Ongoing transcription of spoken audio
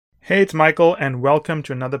Hey, it's Michael, and welcome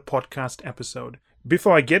to another podcast episode.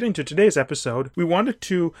 Before I get into today's episode, we wanted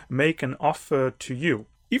to make an offer to you.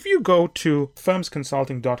 If you go to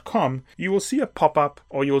firmsconsulting.com, you will see a pop-up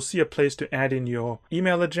or you'll see a place to add in your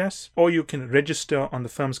email address, or you can register on the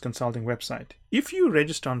Firms Consulting website. If you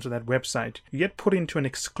register onto that website, you get put into an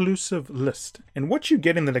exclusive list. And what you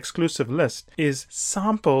get in that exclusive list is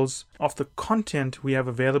samples of the content we have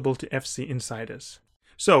available to FC insiders.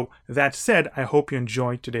 So, that said, I hope you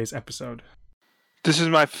enjoyed today's episode. This is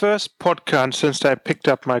my first podcast since I picked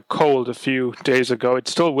up my cold a few days ago.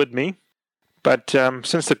 It's still with me. But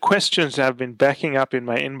since the questions have been backing up in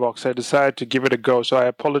my inbox, I decided to give it a go. So I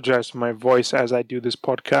apologize for my voice as I do this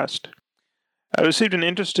podcast. I received an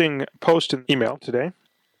interesting post in email today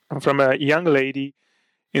from a young lady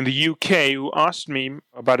in the UK who asked me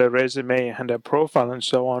about her resume and her profile and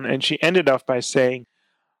so on. And she ended off by saying,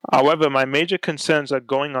 however, my major concerns are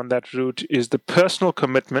going on that route is the personal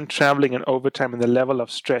commitment, traveling and overtime, and the level of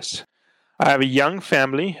stress. I have a young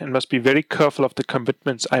family and must be very careful of the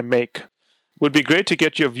commitments I make. Would be great to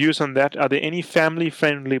get your views on that. Are there any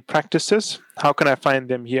family-friendly practices? How can I find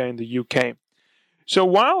them here in the UK? So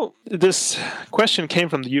while this question came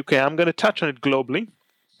from the UK, I'm going to touch on it globally,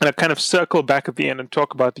 and I'll kind of circle back at the end and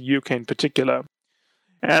talk about the UK in particular.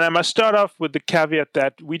 And I must start off with the caveat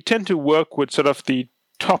that we tend to work with sort of the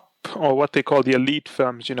top, or what they call the elite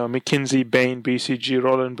firms, McKinsey, Bain, BCG,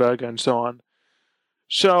 Roland Berger, and so on.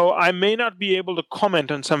 So I may not be able to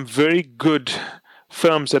comment on some very good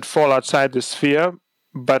firms that fall outside the sphere,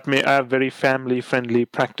 but may have very family-friendly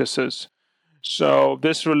practices. So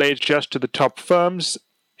this relates just to the top firms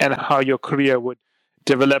and how your career would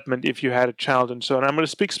development if you had a child and so on. I'm going to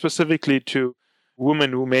speak specifically to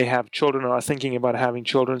women who may have children or are thinking about having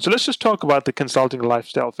children. So let's just talk about the consulting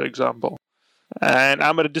lifestyle, for example. And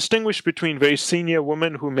I'm going to distinguish between very senior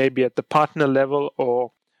women who may be at the partner level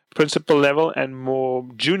or principal level and more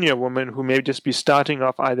junior women who may just be starting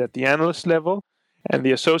off either at the analyst level and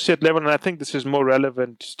the associate level. And I think this is more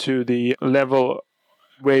relevant to the level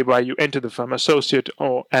whereby you enter the firm, associate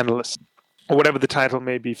or analyst, or whatever the title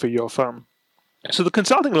may be for your firm. So the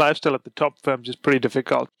consulting lifestyle at the top firms is pretty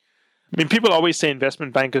difficult. I mean, people always say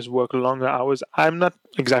investment bankers work longer hours. I'm not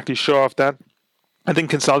exactly sure of that. I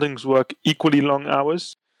think consultants work equally long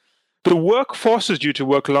hours. The work forces you to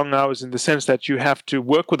work long hours in the sense that you have to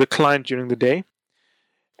work with a client during the day.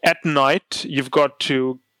 At night, you've got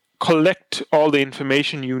to collect all the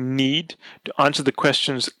information you need to answer the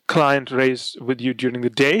questions client raised with you during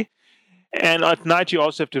the day. And at night, you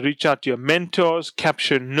also have to reach out to your mentors,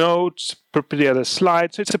 capture notes, prepare the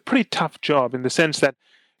slides. So it's a pretty tough job in the sense that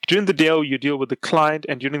during the day, you deal with the client,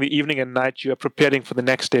 and during the evening and night, you are preparing for the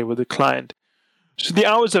next day with the client. So the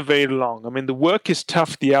hours are very long. I mean, the work is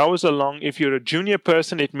tough. The hours are long. If you're a junior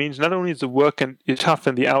person, it means not only is the work is tough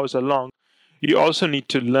and the hours are long, you also need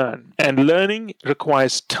to learn. And learning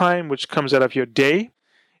requires time which comes out of your day.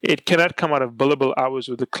 It cannot come out of billable hours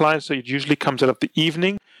with the client, so it usually comes out of the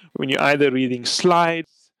evening when you're either reading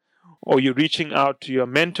slides or you're reaching out to your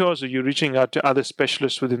mentors or you're reaching out to other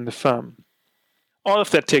specialists within the firm. All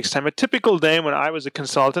of that takes time. A typical day when I was a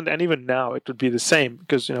consultant, and even now it would be the same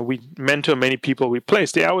because we mentor many people we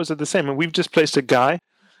place. The hours are the same. And we've just placed a guy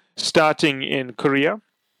starting in Korea,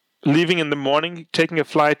 leaving in the morning, taking a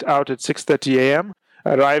flight out at 6:30 a.m.,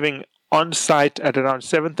 arriving on site at around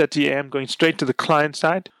 7:30 a.m., going straight to the client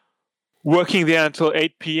side, working there until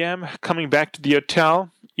 8 p.m., coming back to the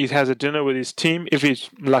hotel. He has a dinner with his team. If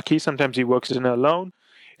he's lucky, sometimes he works dinner alone.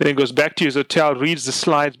 Then he goes back to his hotel, reads the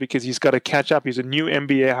slides because he's got to catch up. He's a new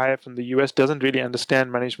MBA hire from the US, doesn't really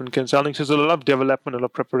understand management consulting. So there's a lot of development, a lot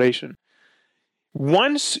of preparation.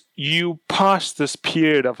 Once you pass this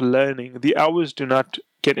period of learning, the hours do not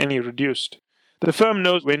get any reduced. The firm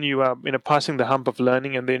knows when you are passing the hump of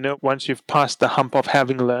learning, and they know once you've passed the hump of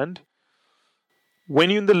having learned. When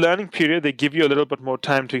you're in the learning period, they give you a little bit more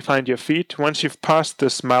time to find your feet. Once you've passed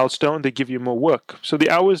this milestone, they give you more work. So the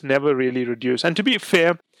hours never really reduce. And to be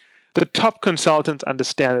fair, the top consultants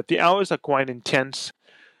understand that the hours are quite intense.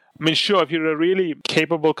 I mean, sure, if you're a really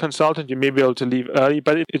capable consultant, you may be able to leave early,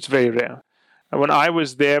 but it's very rare. And when I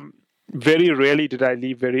was there, very rarely did I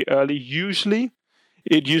leave very early. Usually,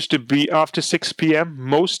 it used to be after 6 p.m.,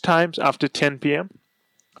 most times after 10 p.m.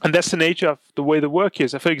 And that's the nature of the way the work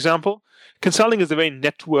is. For example, consulting is a very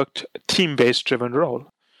networked, team-based driven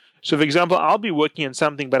role. So, for example, I'll be working on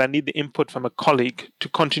something, but I need the input from a colleague to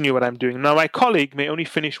continue what I'm doing. Now, my colleague may only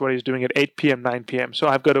finish what he's doing at 8 p.m., 9 p.m., so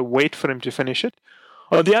I've got to wait for him to finish it.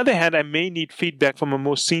 On the other hand, I may need feedback from a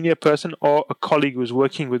more senior person or a colleague who's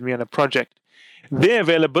working with me on a project. Their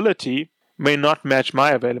availability may not match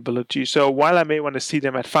my availability. So while I may want to see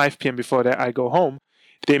them at 5 p.m. before I go home,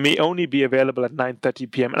 they may only be available at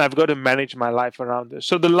 9:30 p.m. and I've got to manage my life around this.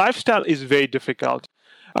 So the lifestyle is very difficult.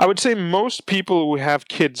 I would say most people who have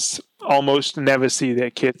kids almost never see their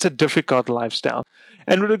kids. It's a difficult lifestyle.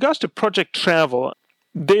 And with regards to project travel,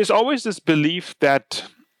 there's always this belief that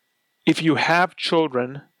if you have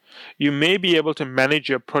children, you may be able to manage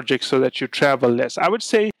your project so that you travel less. I would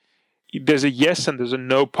say there's a yes and there's a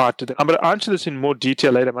no part to that. I'm going to answer this in more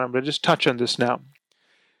detail later, but I'm going to just touch on this now.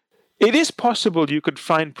 It is possible you could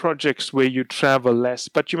find projects where you travel less,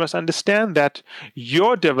 but you must understand that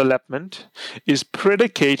your development is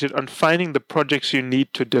predicated on finding the projects you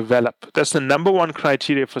need to develop. That's the number one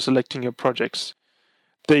criteria for selecting your projects.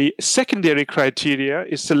 The secondary criteria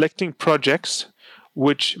is selecting projects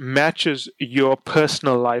which matches your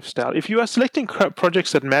personal lifestyle. If you are selecting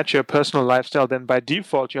projects that match your personal lifestyle, then by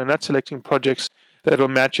default, you're not selecting projects that will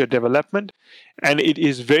match your development, and it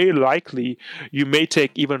is very likely you may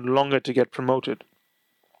take even longer to get promoted.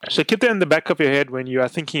 So keep that in the back of your head when you are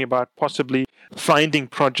thinking about possibly finding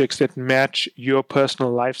projects that match your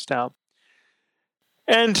personal lifestyle.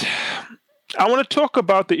 And I want to talk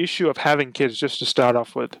about the issue of having kids just to start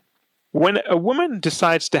off with. When a woman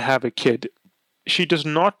decides to have a kid, she does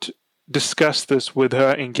not discuss this with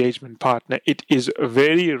her engagement partner. It is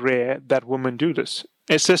very rare that women do this.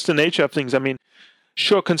 It's just the nature of things. I mean,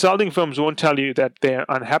 sure, consulting firms won't tell you that they're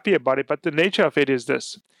unhappy about it, but the nature of it is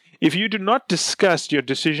this. If you do not discuss your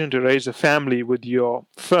decision to raise a family with your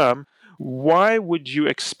firm, why would you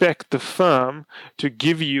expect the firm to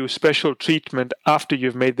give you special treatment after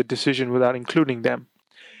you've made the decision without including them?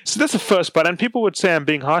 So that's the first part. And people would say I'm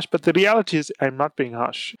being harsh, but the reality is I'm not being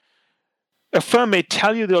harsh. A firm may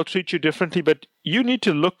tell you they'll treat you differently, but you need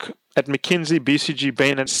to look at McKinsey, BCG,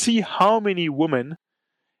 Bain, and see how many women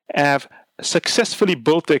have successfully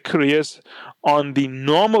built their careers on the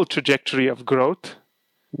normal trajectory of growth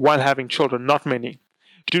while having children. Not many.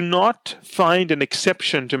 Do not find an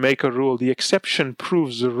exception to make a rule. The exception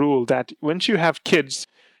proves the rule that once you have kids,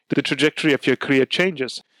 the trajectory of your career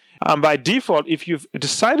changes. By default, if you've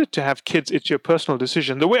decided to have kids, it's your personal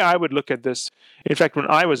decision. The way I would look at this, in fact, when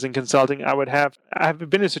I was in consulting, I've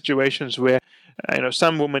been in situations where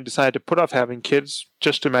some women decide to put off having kids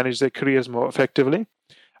just to manage their careers more effectively.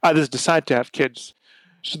 Others decide to have kids.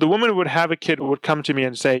 So the woman who would have a kid would come to me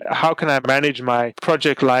and say, how can I manage my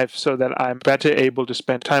project life so that I'm better able to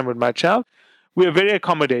spend time with my child? We are very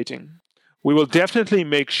accommodating. We will definitely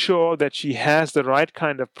make sure that she has the right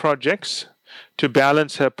kind of projects to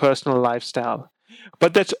balance her personal lifestyle.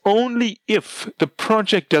 But that's only if the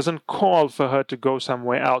project doesn't call for her to go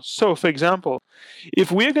somewhere else. So, for example,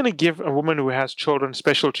 if we're going to give a woman who has children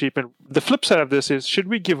special treatment, the flip side of this is, should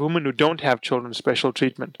we give women who don't have children special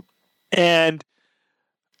treatment? And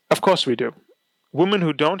of course we do. Women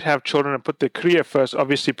who don't have children and put their career first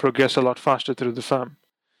obviously progress a lot faster through the firm.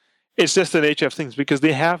 It's just the nature of things because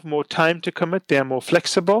they have more time to commit, they're more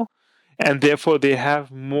flexible, and therefore they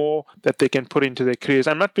have more that they can put into their careers.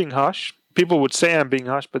 I'm not being harsh. People would say I'm being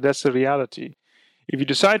harsh, but that's the reality. If you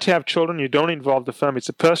decide to have children, you don't involve the firm. It's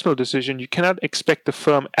a personal decision. You cannot expect the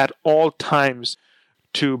firm at all times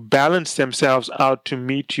to balance themselves out to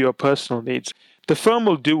meet your personal needs. The firm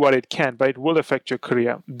will do what it can, but it will affect your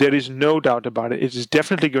career. There is no doubt about it. It is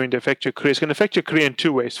definitely going to affect your career. It's going to affect your career in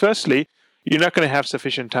two ways. Firstly, you're not going to have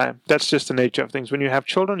sufficient time. That's just the nature of things. When you have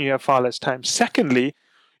children, you have far less time. Secondly,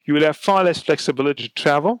 you will have far less flexibility to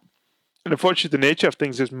travel. And unfortunately, the nature of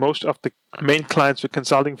things is most of the main clients with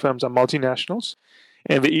consulting firms are multinationals,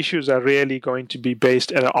 and the issues are rarely going to be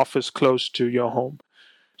based at an office close to your home.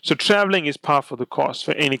 So traveling is par for the course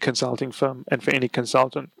for any consulting firm and for any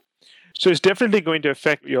consultant. So it's definitely going to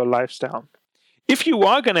affect your lifestyle. If you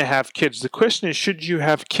are going to have kids, the question is, should you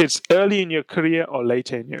have kids early in your career or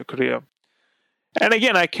later in your career? And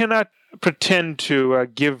again, I cannot pretend to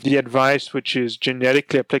give the advice which is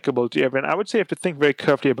generically applicable to everyone. I would say you have to think very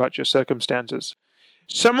carefully about your circumstances.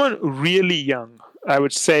 Someone really young, I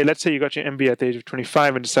would say, let's say you got your MBA at the age of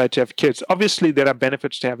 25 and decide to have kids. Obviously, there are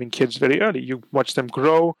benefits to having kids very early. You watch them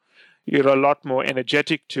grow. You're a lot more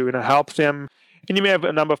energetic to help them. And you may have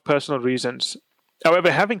a number of personal reasons.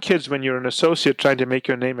 However, having kids when you're an associate trying to make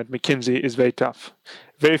your name at McKinsey is very tough.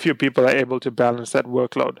 Very few people are able to balance that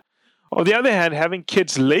workload. On the other hand, having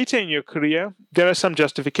kids later in your career, there are some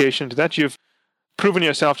justification to that. You've proven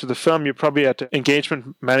yourself to the firm. You're probably at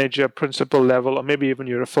engagement manager, principal level, or maybe even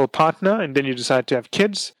you're a full partner, and then you decide to have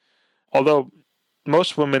kids. Although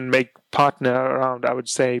most women make partner around, I would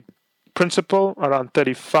say, principal around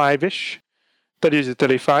 35-ish, 30 to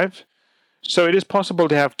 35. So it is possible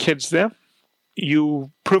to have kids there. You've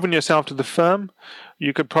proven yourself to the firm.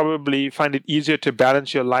 You could probably find it easier to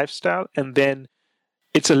balance your lifestyle and then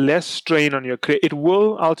it's a less strain on your career. It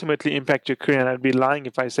will ultimately impact your career, and I'd be lying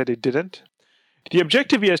if I said it didn't. The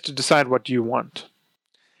objective here is to decide what you want.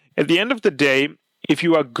 At the end of the day, if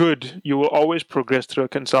you are good, you will always progress through a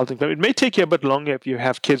consulting firm. It may take you a bit longer if you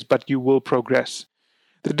have kids, but you will progress.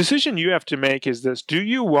 The decision you have to make is this. Do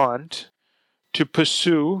you want to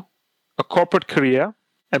pursue a corporate career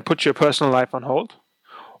and put your personal life on hold?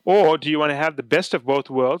 Or do you want to have the best of both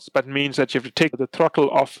worlds, but means that you have to take the throttle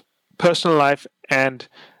off personal life and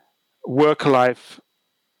work life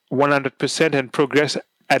 100% and progress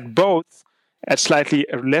at both at slightly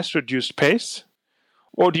less reduced pace?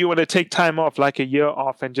 Or do you want to take time off, like a year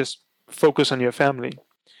off, and just focus on your family?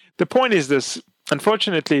 The point is this.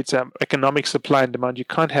 Unfortunately, it's an economic supply and demand. You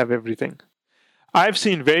can't have everything. I've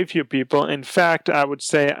seen very few people. In fact, I would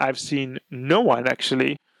say I've seen no one,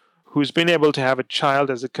 actually, who's been able to have a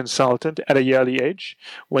child as a consultant at a early age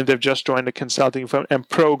when they've just joined a consulting firm and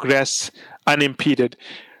progress unimpeded.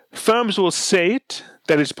 Firms will say it,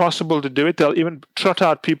 that it's possible to do it. They'll even trot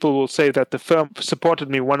out people who will say that the firm supported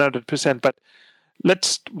me 100%, but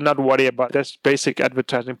let's not worry about this basic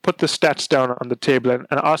advertising. Put the stats down on the table and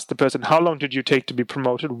ask the person, how long did you take to be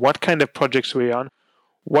promoted? What kind of projects were you on?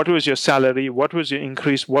 What was your salary? What was your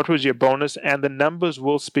increase? What was your bonus? And the numbers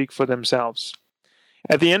will speak for themselves.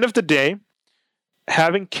 At the end of the day,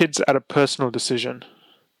 having kids are a personal decision.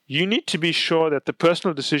 You need to be sure that the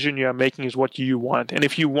personal decision you are making is what you want. And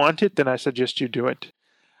if you want it, then I suggest you do it.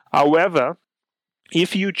 However,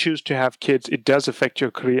 if you choose to have kids, it does affect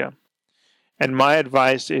your career. And my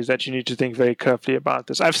advice is that you need to think very carefully about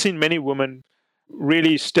this. I've seen many women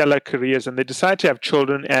really stellar careers and they decide to have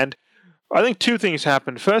children. And I think two things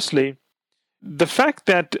happen. Firstly, the fact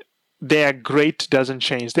that they are great doesn't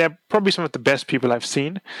change. They're probably some of the best people I've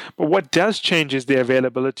seen. But what does change is their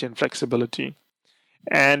availability and flexibility.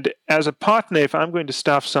 And as a partner, if I'm going to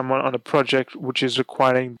staff someone on a project which is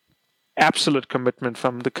requiring absolute commitment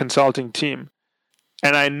from the consulting team,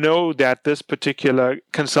 and I know that this particular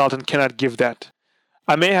consultant cannot give that,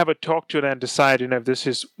 I may have a talk to her and decide, if this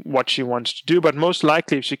is what she wants to do. But most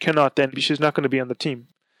likely, if she cannot, then she's not going to be on the team.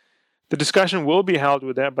 The discussion will be held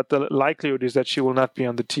with her, but the likelihood is that she will not be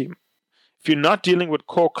on the team. If you're not dealing with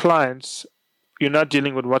core clients, you're not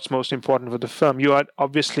dealing with what's most important for the firm. You are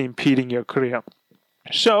obviously impeding your career.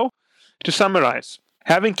 So, to summarize,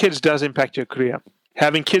 having kids does impact your career.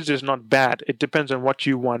 Having kids is not bad. It depends on what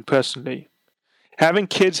you want personally. Having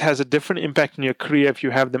kids has a different impact in your career if you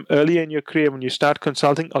have them earlier in your career when you start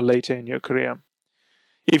consulting or later in your career.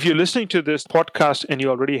 If you're listening to this podcast and you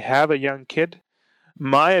already have a young kid,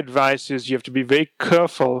 my advice is you have to be very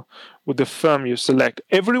careful with the firm you select.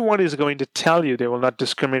 Everyone is going to tell you they will not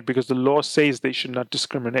discriminate because the law says they should not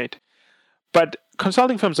discriminate. But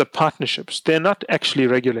consulting firms are partnerships. They're not actually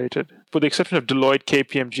regulated, with the exception of Deloitte,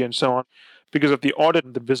 KPMG, and so on. Because of the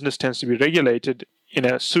audit, the business tends to be regulated in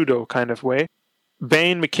a pseudo kind of way.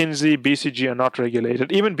 Bain, McKinsey, BCG are not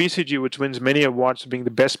regulated. Even BCG, which wins many awards for being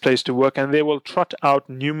the best place to work, and they will trot out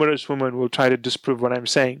numerous women who will try to disprove what I'm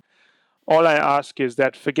saying. All I ask is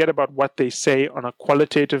that forget about what they say on a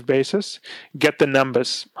qualitative basis. Get the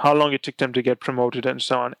numbers, how long it took them to get promoted and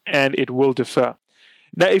so on, and it will differ.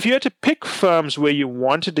 Now, if you had to pick firms where you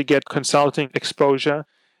wanted to get consulting exposure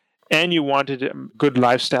and you wanted a good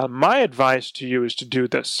lifestyle, my advice to you is to do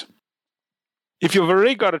this. If you've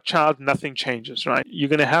already got a child, nothing changes, right? You're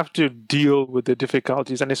going to have to deal with the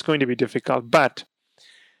difficulties, and it's going to be difficult. But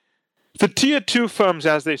the tier 2 firms,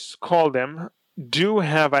 as they call them, do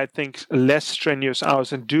have, I think, less strenuous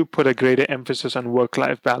hours and do put a greater emphasis on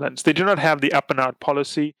work-life balance. They do not have the up-and-out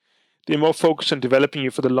policy. They're more focused on developing you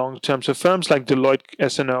for the long term. So firms like Deloitte,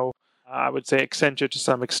 S&O, I would say Accenture to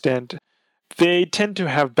some extent, they tend to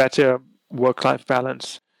have better work-life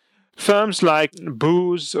balance. Firms like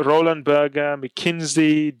Booz, Roland Berger,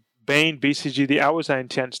 McKinsey, Bain, BCG, the hours are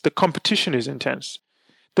intense. The competition is intense.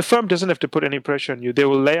 The firm doesn't have to put any pressure on you. They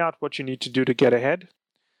will lay out what you need to do to get ahead.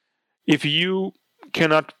 If you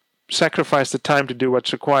cannot sacrifice the time to do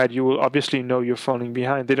what's required, you will obviously know you're falling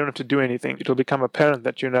behind. They don't have to do anything. It'll become apparent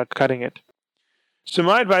that you're not cutting it. So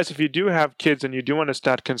my advice, if you do have kids and you do want to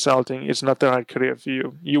start consulting, it's not the right career for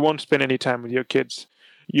you. You won't spend any time with your kids.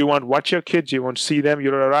 You won't watch your kids. You won't see them.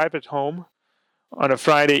 You'll arrive at home on a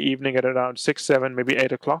Friday evening at around 6, 7, maybe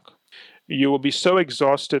 8 o'clock. You will be so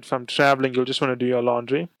exhausted from traveling, you'll just want to do your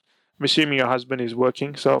laundry. I'm assuming your husband is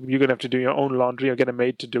working, so you're going to have to do your own laundry or get a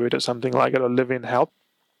maid to do it or something like it, or live-in help.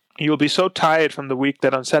 You'll be so tired from the week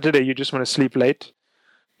that on Saturday you just want to sleep late.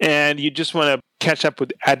 And you just want to catch up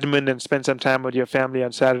with admin and spend some time with your family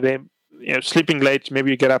on Saturday. Sleeping late, maybe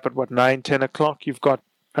you get up at 9, 10 o'clock. You've got,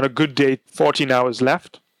 on a good day, 14 hours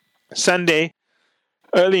left. Sunday,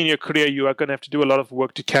 early in your career, you are going to have to do a lot of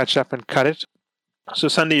work to catch up and cut it. So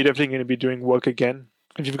suddenly you're definitely going to be doing work again.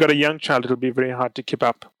 If you've got a young child, it'll be very hard to keep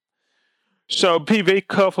up. So be very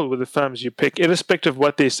careful with the firms you pick. Irrespective of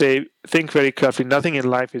what they say, think very carefully. Nothing in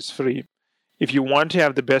life is free. If you want to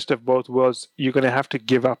have the best of both worlds, you're going to have to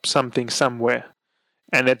give up something somewhere.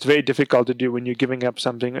 And that's very difficult to do when you're giving up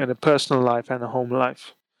something in a personal life and a home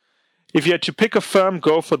life. If you had to pick a firm,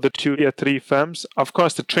 go for the 2 or 3 firms. Of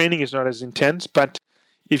course, the training is not as intense, but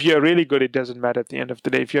if you're really good, it doesn't matter at the end of the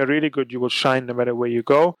day. If you're really good, you will shine no matter where you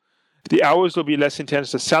go. The hours will be less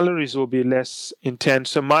intense. The salaries will be less intense.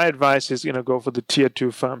 So my advice is, go for the tier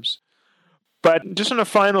 2 firms. But just on a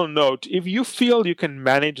final note, if you feel you can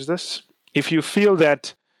manage this, if you feel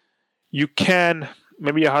that you can,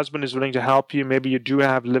 maybe your husband is willing to help you, maybe you do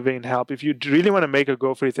have living help. If you really want to make a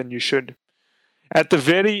go for it, then you should. At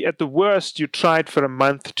the worst, you tried for a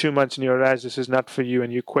month, 2 months, and you realize this is not for you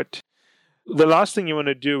and you quit. The last thing you want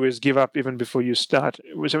to do is give up even before you start.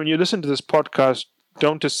 So when you listen to this podcast,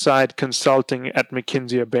 don't decide consulting at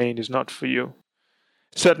McKinsey or Bain is not for you.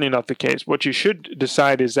 Certainly not the case. What you should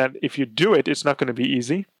decide is that if you do it, it's not going to be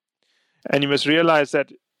easy. And you must realize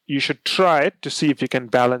that you should try it to see if you can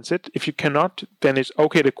balance it. If you cannot, then it's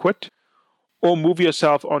okay to quit or move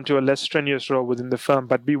yourself onto a less strenuous role within the firm,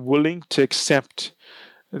 but be willing to accept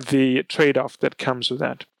the trade-off that comes with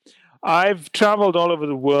that. I've traveled all over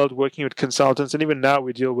the world working with consultants, and even now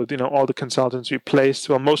we deal with all the consultants we placed,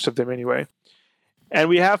 well, most of them anyway. And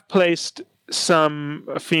we have placed some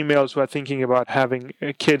females who are thinking about having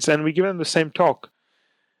kids, and we give them the same talk.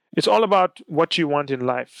 It's all about what you want in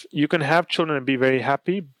life. You can have children and be very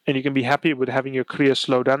happy, and you can be happy with having your career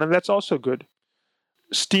slow down, and that's also good.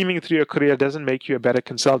 Steaming through your career doesn't make you a better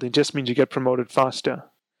consultant. It just means you get promoted faster.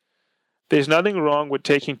 There's nothing wrong with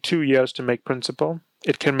taking 2 years to make principal.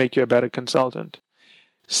 It can make you a better consultant.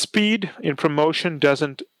 Speed in promotion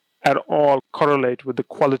doesn't at all correlate with the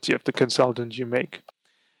quality of the consultant you make.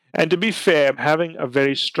 And to be fair, having a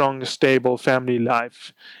very strong, stable family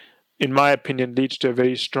life, in my opinion, leads to a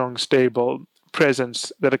very strong, stable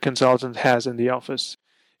presence that a consultant has in the office.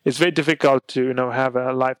 It's very difficult to, have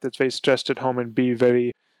a life that's very stressed at home and be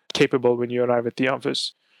very capable when you arrive at the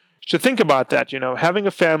office. So think about that. Having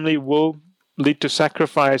a family will lead to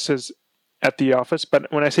sacrifices at the office,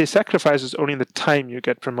 but when I say sacrifices, only in the time you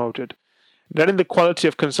get promoted. Not in the quality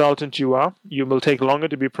of consultant you are. You will take longer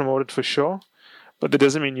to be promoted for sure, but that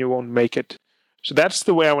doesn't mean you won't make it. So that's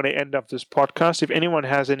the way I want to end up this podcast. If anyone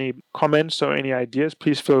has any comments or any ideas,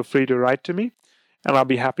 please feel free to write to me, and I'll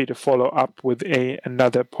be happy to follow up with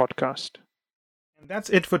another podcast. And that's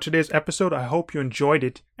it for today's episode. I hope you enjoyed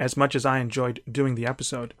it as much as I enjoyed doing the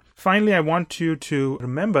episode. Finally, I want you to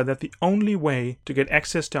remember that the only way to get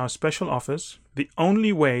access to our special offers, the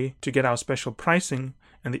only way to get our special pricing,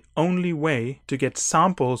 and the only way to get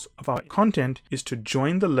samples of our content is to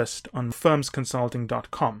join the list on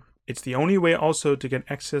firmsconsulting.com. It's the only way also to get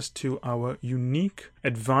access to our unique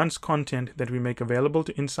advanced content that we make available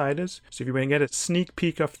to insiders. So if you want to get a sneak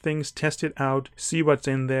peek of things, test it out, see what's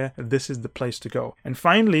in there, this is the place to go. And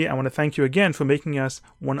finally, I want to thank you again for making us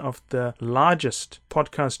one of the largest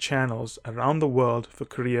podcast channels around the world for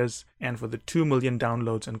careers and for the 2 million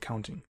downloads and counting.